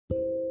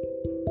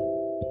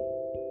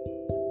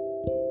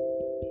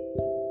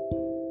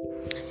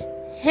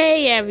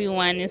Hey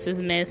everyone, this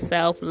is Miss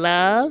Self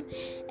Love,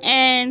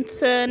 and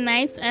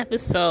tonight's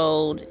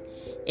episode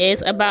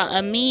is about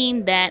a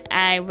meme that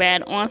I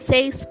read on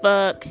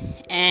Facebook,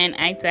 and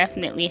I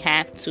definitely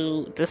have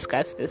to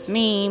discuss this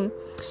meme.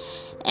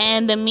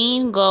 And the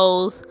meme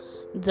goes,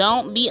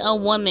 "Don't be a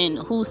woman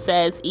who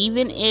says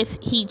even if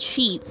he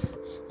cheats,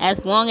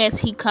 as long as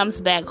he comes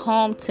back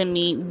home to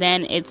me,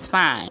 then it's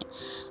fine.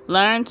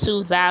 Learn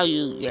to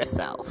value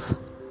yourself."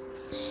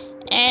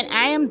 And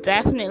I am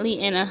definitely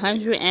in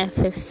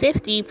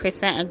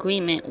 150%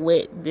 agreement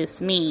with this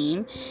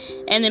meme.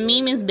 And the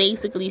meme is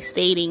basically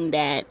stating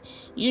that,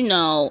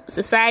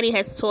 society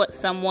has taught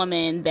some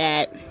women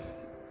that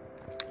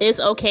it's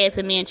okay if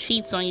a man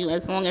cheats on you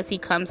as long as he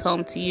comes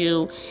home to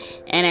you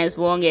and as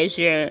long as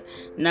you're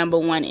number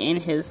one in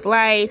his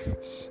life.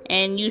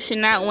 And you should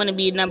not want to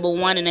be number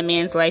one in a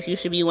man's life. You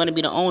should want to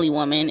be the only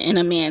woman in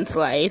a man's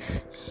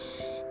life.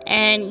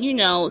 And,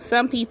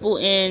 some people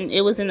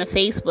it was in the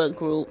Facebook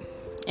group.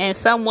 And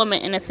some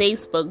women in a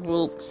Facebook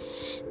group,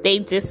 they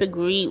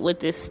disagreed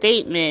with this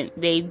statement.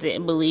 They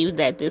didn't believe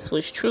that this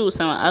was true.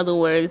 So in other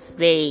words,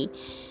 they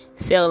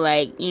feel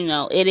like,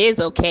 it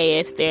is okay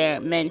if their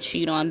men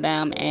cheat on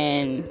them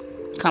and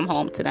come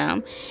home to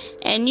them.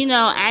 And,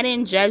 I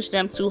didn't judge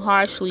them too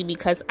harshly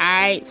because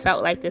I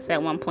felt like this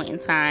at one point in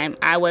time.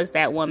 I was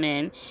that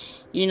woman.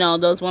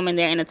 Those women,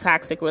 they're in a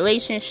toxic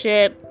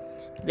relationship.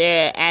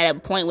 They're at a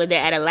point where they're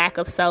at a lack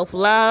of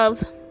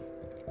self-love.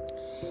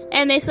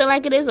 And they feel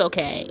like it is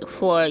okay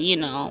for,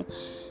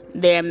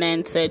 their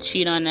men to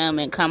cheat on them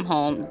and come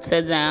home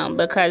to them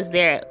because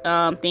they're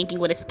thinking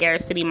with a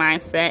scarcity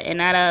mindset and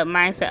not a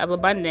mindset of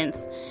abundance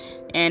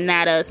and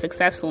not a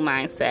successful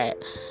mindset.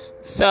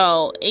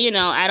 So,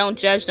 I don't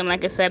judge them,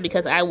 like I said,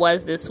 because I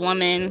was this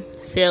woman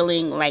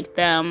feeling like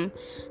them.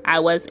 I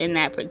was in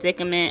that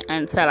predicament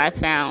until I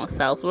found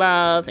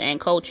self-love and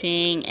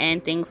coaching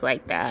and things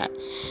like that.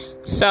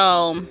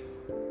 So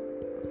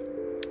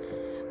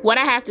what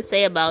I have to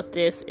say about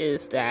this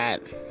is that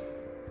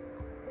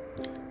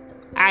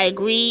I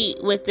agree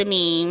with the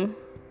meme.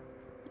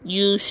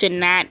 You should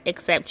not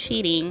accept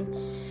cheating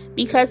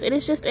because it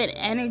is just an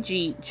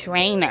energy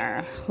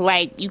drainer.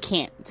 Like, you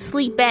can't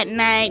sleep at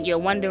night. You're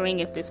wondering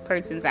if this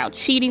person's out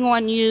cheating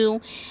on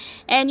you.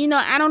 And,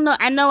 I don't know.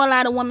 I know a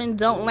lot of women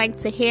don't like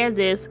to hear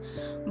this,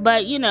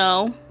 but,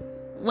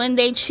 when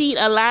they cheat,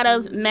 a lot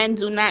of men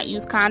do not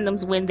use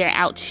condoms when they're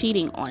out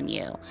cheating on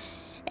you.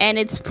 And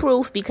it's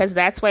proof because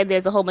that's why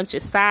there's a whole bunch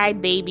of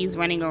side babies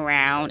running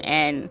around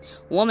and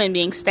women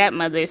being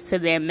stepmothers to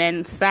their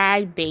men's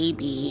side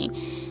baby.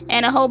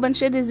 And a whole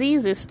bunch of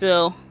diseases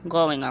still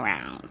going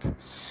around.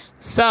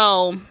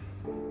 So,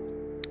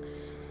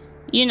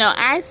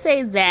 I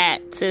say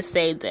that to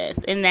say this,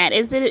 and that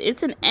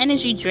it's an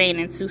energy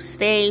drainer to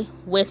stay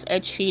with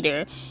a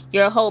cheater.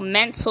 Your whole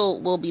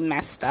mental will be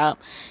messed up.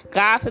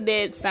 God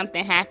forbid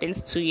something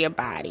happens to your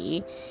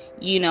body.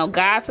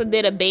 God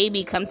forbid a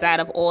baby comes out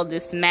of all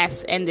this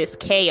mess and this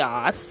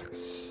chaos.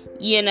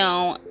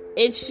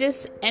 It's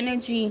just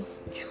energy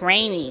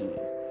draining.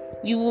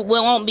 You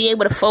won't be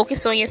able to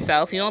focus on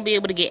yourself. You won't be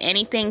able to get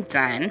anything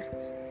done.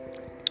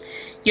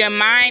 Your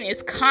mind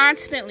is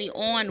constantly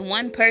on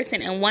one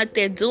person and what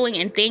they're doing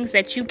and things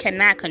that you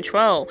cannot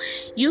control.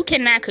 You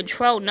cannot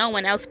control no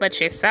one else but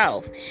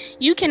yourself.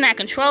 You cannot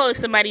control if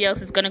somebody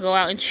else is going to go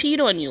out and cheat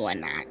on you or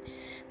not.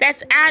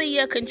 That's out of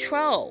your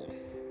control.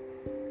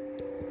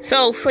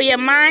 So for your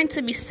mind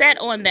to be set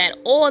on that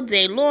all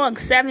day long,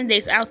 7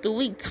 days out the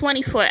week,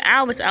 24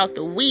 hours out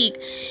the week,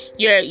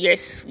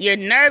 you're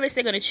nervous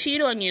they're going to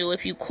cheat on you.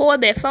 If you call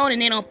their phone and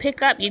they don't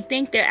pick up, you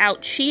think they're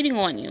out cheating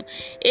on you.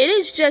 It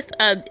is just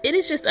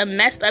a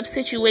messed up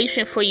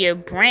situation for your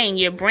brain.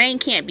 Your brain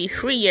can't be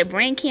free. Your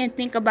brain can't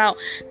think about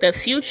the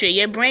future.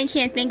 Your brain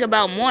can't think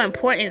about more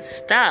important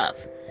stuff.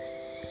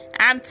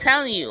 I'm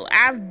telling you,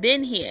 I've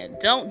been here.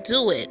 Don't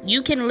do it.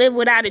 You can live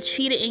without a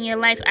cheater in your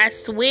life. I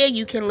swear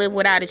you can live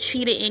without a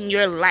cheater in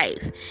your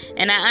life.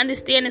 And I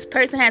understand this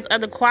person has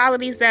other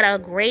qualities that are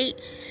great,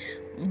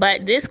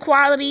 but this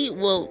quality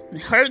will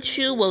hurt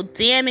you, will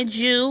damage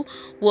you,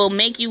 will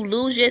make you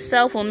lose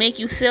yourself, will make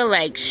you feel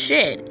like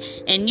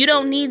shit. And you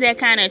don't need that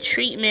kind of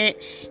treatment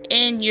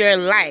in your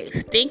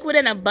life. Think with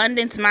an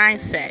abundance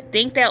mindset.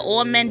 Think that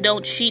all men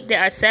don't cheat.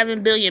 There are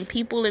 7 billion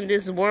people in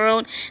this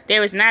world.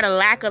 There is not a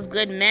lack of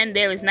good men.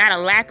 There is not a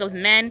lack of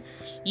men.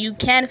 You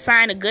can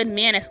find a good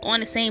man that's on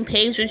the same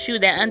page with you,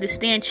 that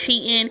understands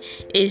cheating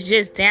is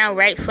just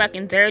downright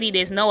fucking dirty.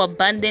 There's no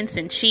abundance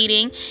in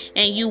cheating.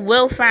 And you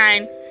will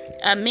find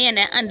a man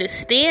that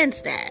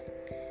understands that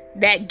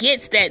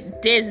gets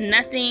that there's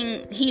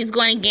nothing he's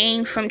going to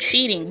gain from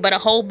cheating but a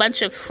whole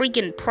bunch of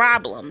freaking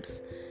problems.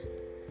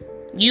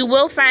 You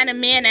will find a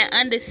man that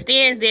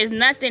understands there's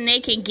nothing they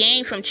can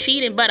gain from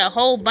cheating but a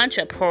whole bunch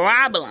of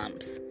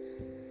problems.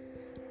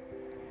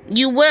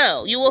 You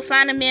will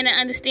find a man that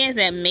understands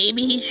that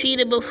maybe he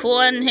cheated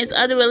before in his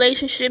other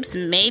relationships,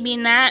 maybe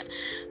not,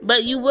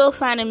 but you will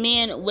find a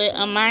man with a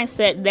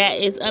mindset that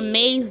is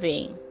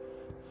amazing.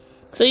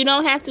 So you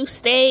don't have to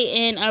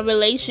stay in a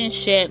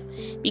relationship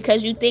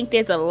because you think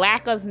there's a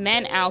lack of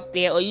men out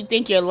there, or you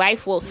think your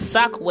life will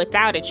suck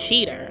without a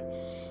cheater.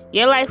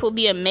 Your life will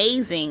be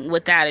amazing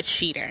without a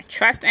cheater.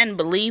 Trust and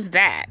believe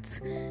that.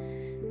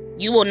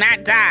 You will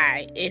not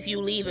die if you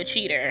leave a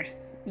cheater.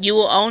 You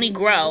will only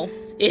grow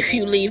if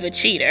you leave a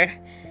cheater.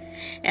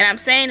 And I'm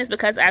saying this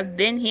because I've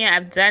been here,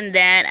 I've done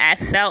that. I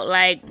felt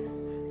like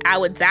I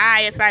would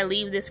die if I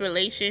leave this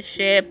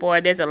relationship,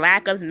 or there's a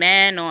lack of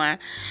men, or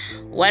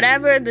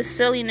whatever the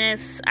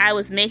silliness. I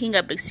was making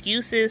up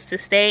excuses to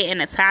stay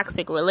in a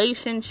toxic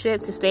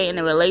relationship, to stay in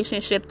a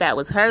relationship that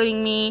was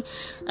hurting me,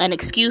 an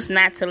excuse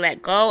not to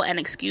let go, an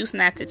excuse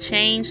not to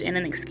change, and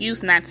an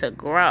excuse not to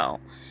grow.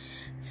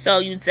 So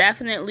you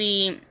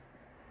definitely,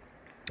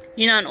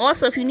 and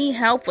also if you need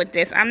help with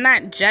this, I'm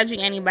not judging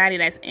anybody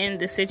that's in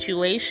the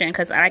situation,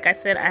 because like I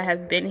said, I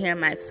have been here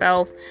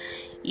myself.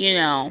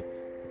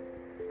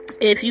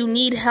 If you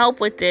need help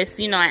with this,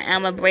 I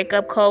am a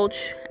breakup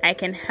coach. I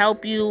can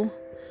help you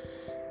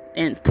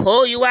and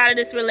pull you out of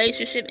this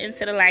relationship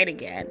into the light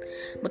again.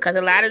 Because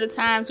a lot of the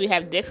times we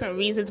have different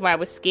reasons why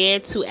we're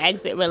scared to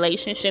exit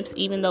relationships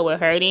even though we're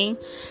hurting.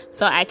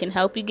 So I can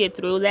help you get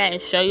through that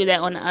and show you that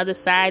on the other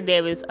side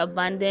there is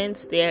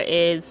abundance. There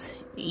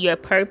is your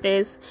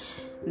purpose.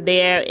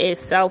 There is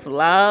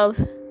self-love.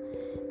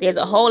 There's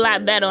a whole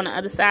lot better on the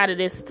other side of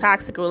this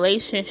toxic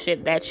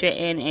relationship that you're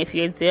in if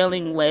you're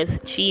dealing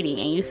with cheating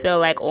and you feel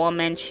like all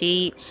men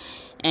cheat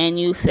and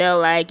you feel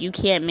like you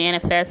can't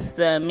manifest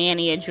the man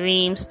of your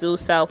dreams through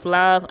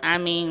self-love. I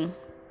mean,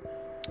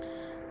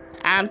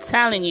 I'm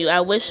telling you, I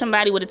wish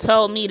somebody would have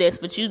told me this,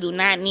 but you do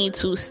not need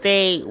to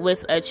stay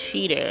with a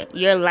cheater.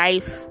 Your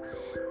life,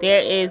 there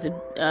is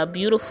a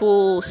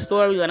beautiful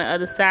story on the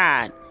other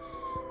side.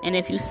 And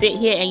if you sit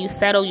here and you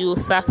settle, you will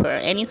suffer.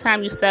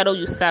 Anytime you settle,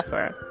 you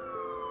suffer.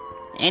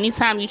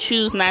 Anytime you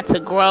choose not to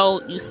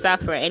grow, you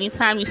suffer.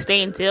 Anytime you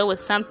stay and deal with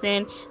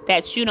something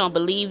that you don't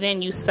believe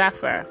in, you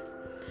suffer.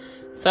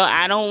 So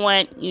I don't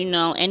want,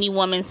 any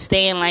woman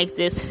staying like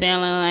this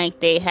feeling like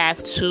they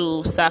have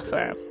to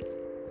suffer.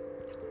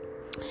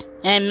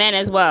 And men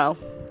as well.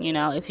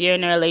 If you're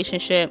in a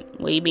relationship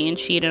where you're being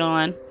cheated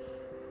on,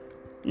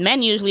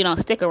 men usually don't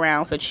stick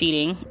around for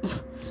cheating.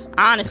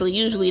 Honestly,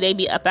 usually they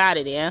be up out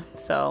of there.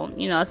 So,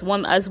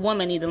 us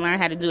women need to learn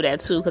how to do that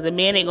too, because a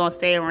man ain't gonna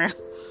stay around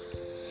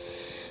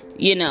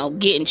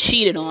getting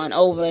cheated on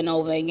over and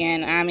over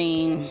again. I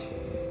mean,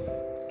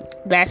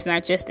 that's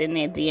not just in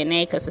their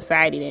DNA, because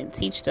society didn't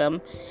teach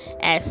them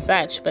as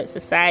such, but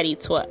society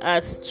taught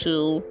us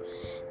to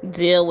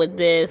deal with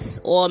this.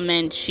 All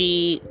men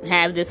cheat,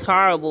 have this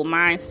horrible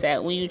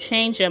mindset. When you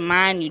change your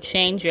mind, you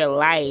change your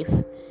life,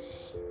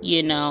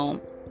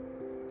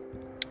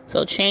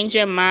 So change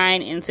your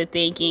mind into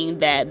thinking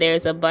that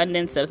there's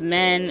abundance of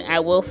men. I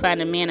will find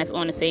a man that's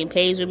on the same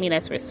page with me,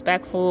 that's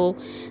respectful,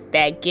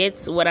 that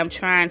gets what I'm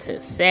trying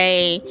to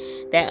say,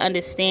 that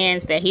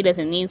understands that he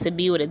doesn't need to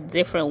be with a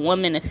different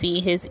woman to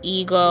feed his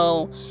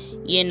ego,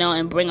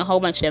 and bring a whole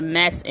bunch of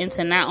mess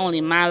into not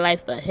only my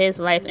life, but his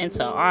life,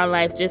 into our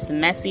life, just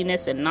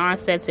messiness and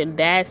nonsense and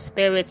bad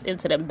spirits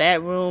into the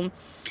bedroom.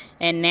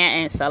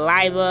 And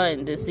saliva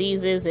and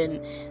diseases and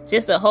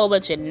just a whole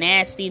bunch of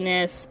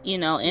nastiness,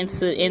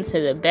 into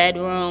the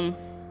bedroom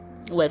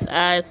with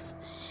us.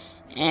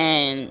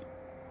 And,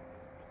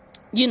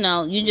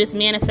 you just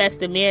manifest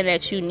the man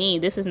that you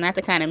need. This is not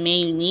the kind of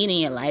man you need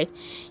in your life.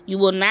 You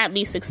will not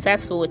be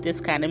successful with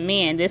this kind of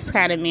man. This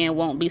kind of man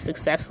won't be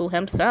successful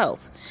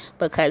himself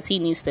because he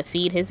needs to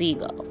feed his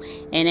ego.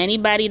 And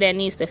anybody that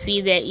needs to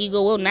feed their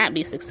ego will not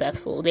be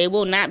successful. They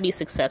will not be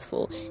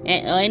successful.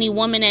 And any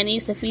woman that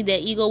needs to feed their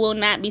ego will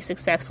not be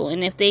successful.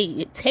 And if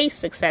they taste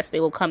success, they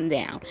will come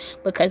down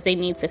because they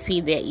need to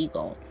feed their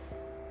ego.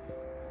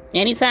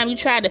 Anytime you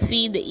try to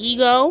feed the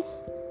ego,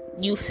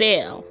 you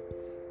fail.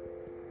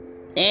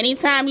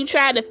 Anytime you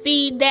try to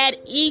feed that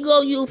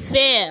ego, you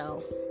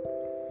fail.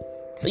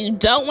 So you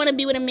don't want to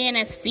be with a man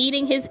that's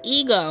feeding his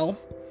ego,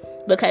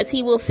 because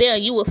he will fail.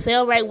 You will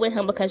fail right with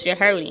him because you're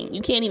hurting.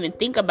 You can't even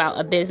think about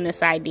a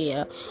business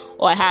idea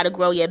or how to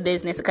grow your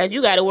business because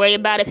you got to worry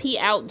about if he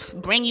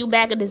bring you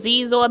back a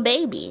disease or a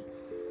baby.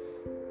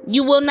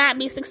 You will not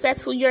be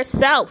successful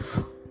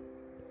yourself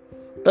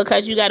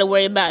because you got to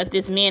worry about if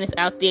this man is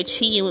out there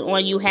cheating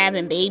on you,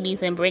 having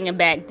babies and bringing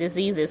back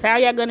diseases. How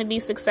y'all going to be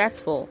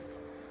successful?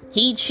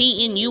 He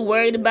cheating, you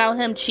worried about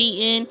him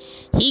cheating.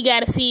 He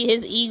got to feed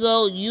his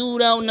ego. You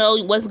don't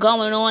know what's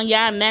going on.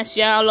 Y'all mess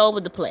y'all all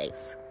over the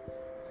place.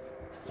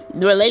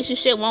 The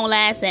relationship won't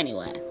last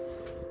anyway.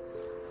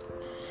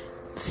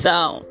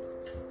 So,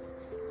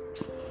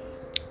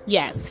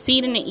 yes,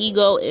 feeding the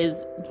ego is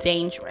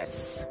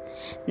dangerous.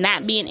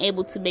 Not being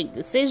able to make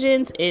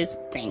decisions is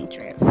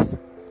dangerous.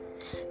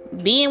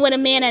 Being with a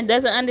man that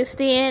doesn't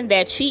understand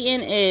that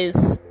cheating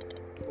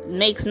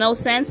makes no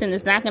sense and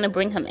is not going to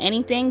bring him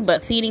anything,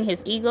 but feeding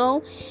his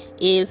ego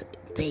is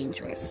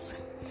dangerous.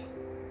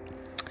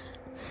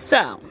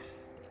 So,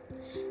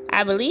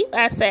 I believe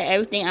I said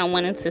everything I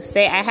wanted to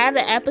say. I had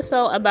an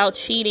episode about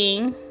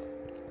cheating.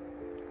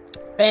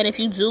 And if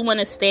you do want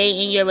to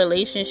stay in your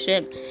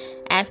relationship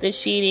after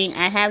cheating.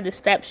 I have the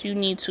steps you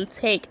need to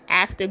take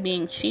after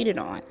being cheated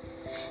on.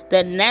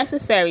 The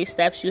necessary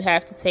steps you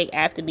have to take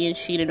after being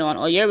cheated on,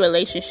 or your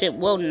relationship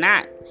will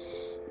not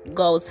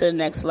go to the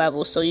next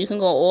level. So you can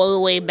go all the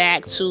way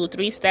back to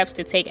 3 steps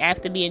to take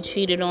after being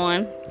cheated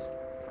on.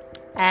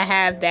 I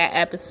have that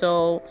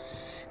episode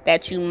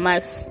that you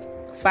must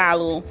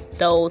follow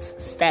those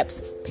steps,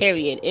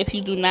 period. If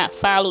you do not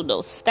follow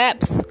those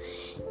steps,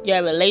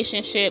 your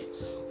relationship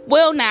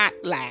will not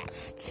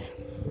last.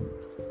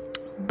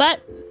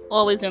 But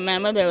always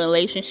remember, the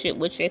relationship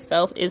with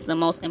yourself is the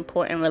most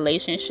important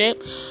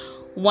relationship.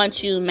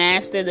 Once you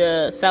master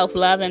the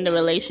self-love and the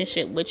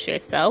relationship with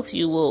yourself,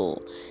 you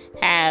will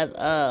have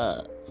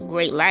a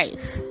great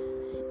life.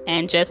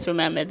 And just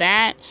remember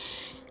that.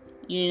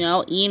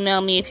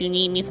 Email me if you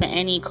need me for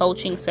any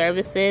coaching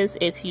services.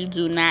 If you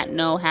do not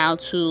know how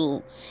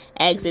to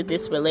exit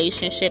this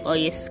relationship, or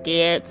you're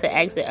scared to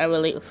exit a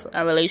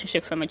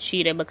relationship from a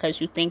cheater because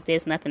you think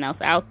there's nothing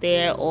else out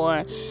there,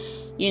 or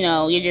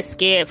you're just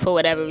scared for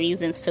whatever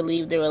reasons to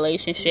leave the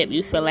relationship,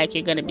 you feel like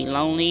you're going to be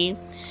lonely,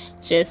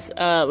 just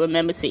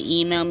remember to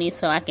email me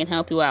so I can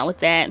help you out with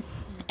that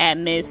at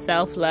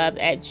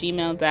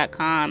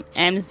mzselflove@gmail.com,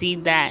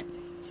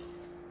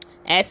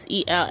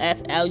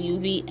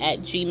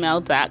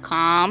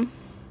 mz.selfluv@gmail.com.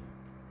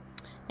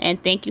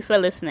 And thank you for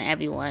listening,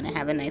 everyone, and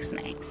have a nice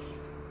night.